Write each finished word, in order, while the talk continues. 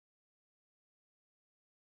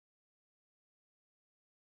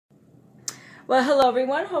Well, hello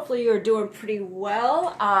everyone. Hopefully you're doing pretty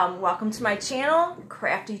well. Welcome to my channel,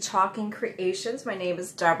 Crafty Chalking Creations. My name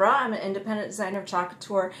is Deborah. I'm an independent designer of Chalk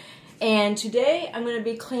Couture. And today I'm going to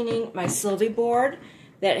be cleaning my Sylvie board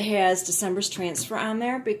that has December's transfer on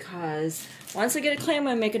there, because once I get it clean, I'm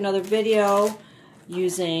going to make another video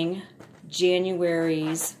using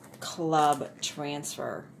January's club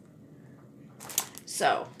transfer.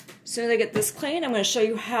 So, as soon as I get this clean, I'm going to show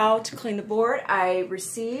you how to clean the board. I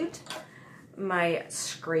received my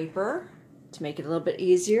scraper to make it a little bit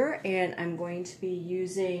easier, and I'm going to be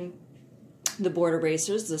using the board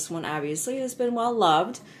erasers. This one obviously has been well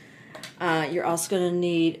loved. You're also going to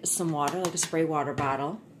need some water, like a spray water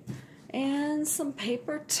bottle, and some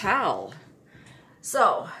paper towel.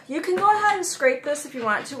 So you can go ahead and scrape this if you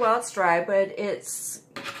want to while it's dry, but it's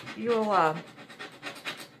you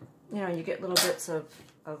get little bits of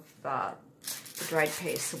the dried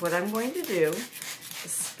paste. So what I'm going to do is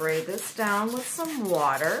spray this down with some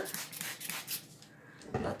water.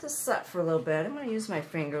 Let this set for a little bit. I'm going to use my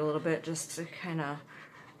finger a little bit just to kind of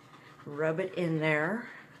rub it in there.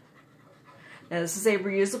 Now this is a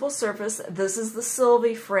reusable surface. This is the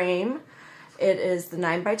Sylvie Frame. It is the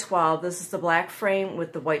 9x12. This is the black frame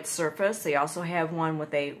with the white surface. They also have one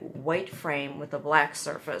with a white frame with a black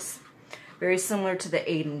surface. Very similar to the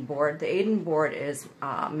Aiden board. The Aiden board is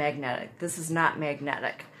magnetic. This is not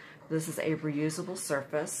magnetic. This is a reusable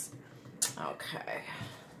surface. Okay.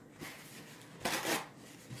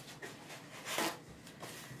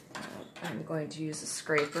 I'm going to use a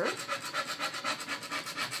scraper.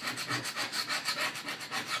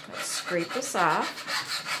 Let's scrape this off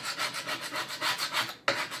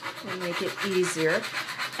and make it easier.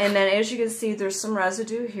 And then as you can see, there's some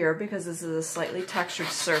residue here because this is a slightly textured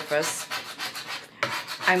surface.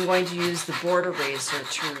 I'm going to use the board eraser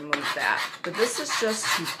to remove that. But this is just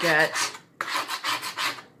to get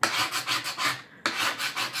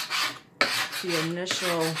the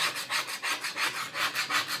initial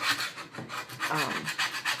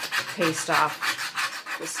paste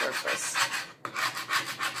off the surface.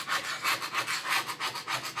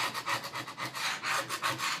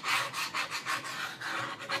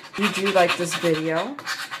 If you do like this video,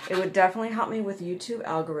 it would definitely help me with YouTube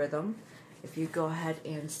algorithm if you go ahead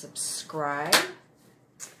and subscribe,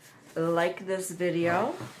 like this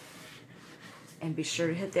video, and be sure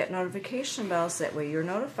to hit that notification bell so that way you're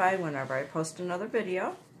notified whenever I post another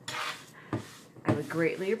video. I would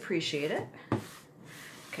greatly appreciate it.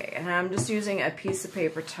 Okay, and I'm just using a piece of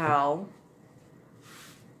paper towel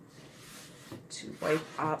to wipe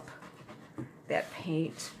up that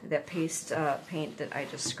paste that I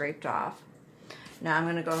just scraped off. Now I'm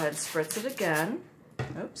going to go ahead and spritz it again.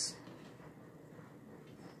 Oops.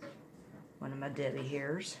 One of my dilly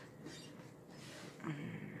hairs.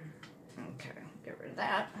 Okay, get rid of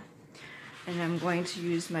that. And I'm going to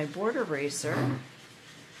use my board eraser.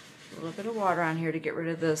 A little bit of water on here to get rid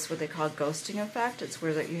of this, what they call ghosting effect. It's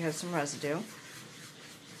where that you have some residue.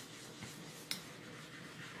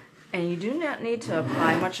 And you do not need to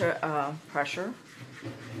apply much pressure.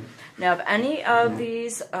 Now, if any of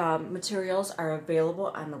these materials are available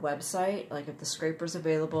on the website, like if the scraper's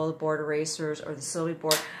available, the board erasers, or the Sylvie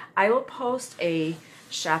board, I will post a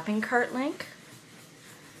shopping cart link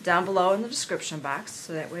down below in the description box,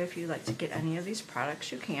 so that way if you'd like to get any of these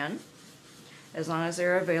products, you can, as long as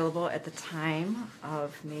they're available at the time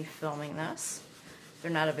of me filming this. If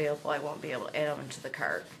they're not available, I won't be able to add them into the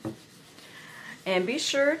cart. And be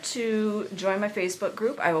sure to join my Facebook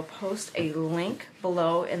group. I will post a link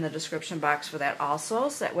below in the description box for that also.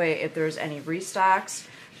 So that way if there's any restocks,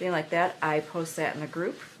 anything like that, I post that in the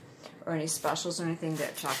group. Or any specials or anything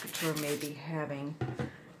that Chalk Couture may be having.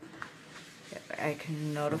 I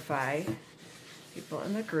can notify people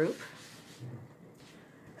in the group.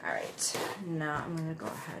 Alright, now I'm going to go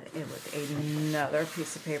ahead and with another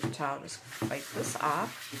piece of paper towel, just wipe this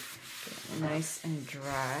off. Get it nice and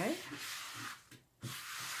dry.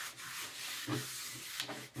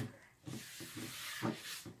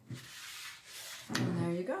 And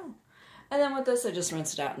there you go. And then with this, I just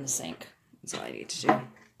rinse it out in the sink. That's all I need to do.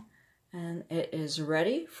 And it is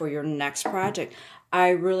ready for your next project. I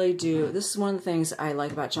really do. This is one of the things I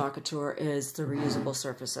like about Chalk Couture is the reusable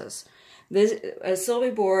surfaces. This a Sylvie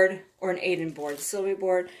board or an Aiden board. Sylvie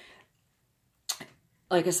board,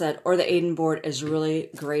 like I said, or the Aiden board is really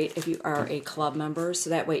great if you are a club member. So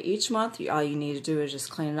that way each month, all you need to do is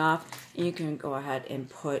just clean it off, and you can go ahead and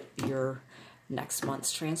put your next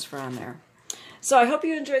month's transfer on there. So I hope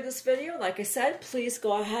you enjoyed this video. Like I said, please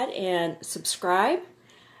go ahead and subscribe.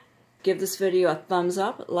 Give this video a thumbs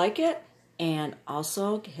up, like it, and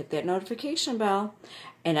also hit that notification bell.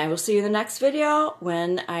 And I will see you in the next video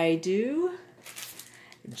when I do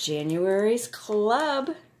January's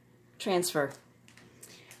club transfer.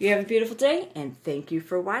 You have a beautiful day, and thank you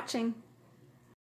for watching.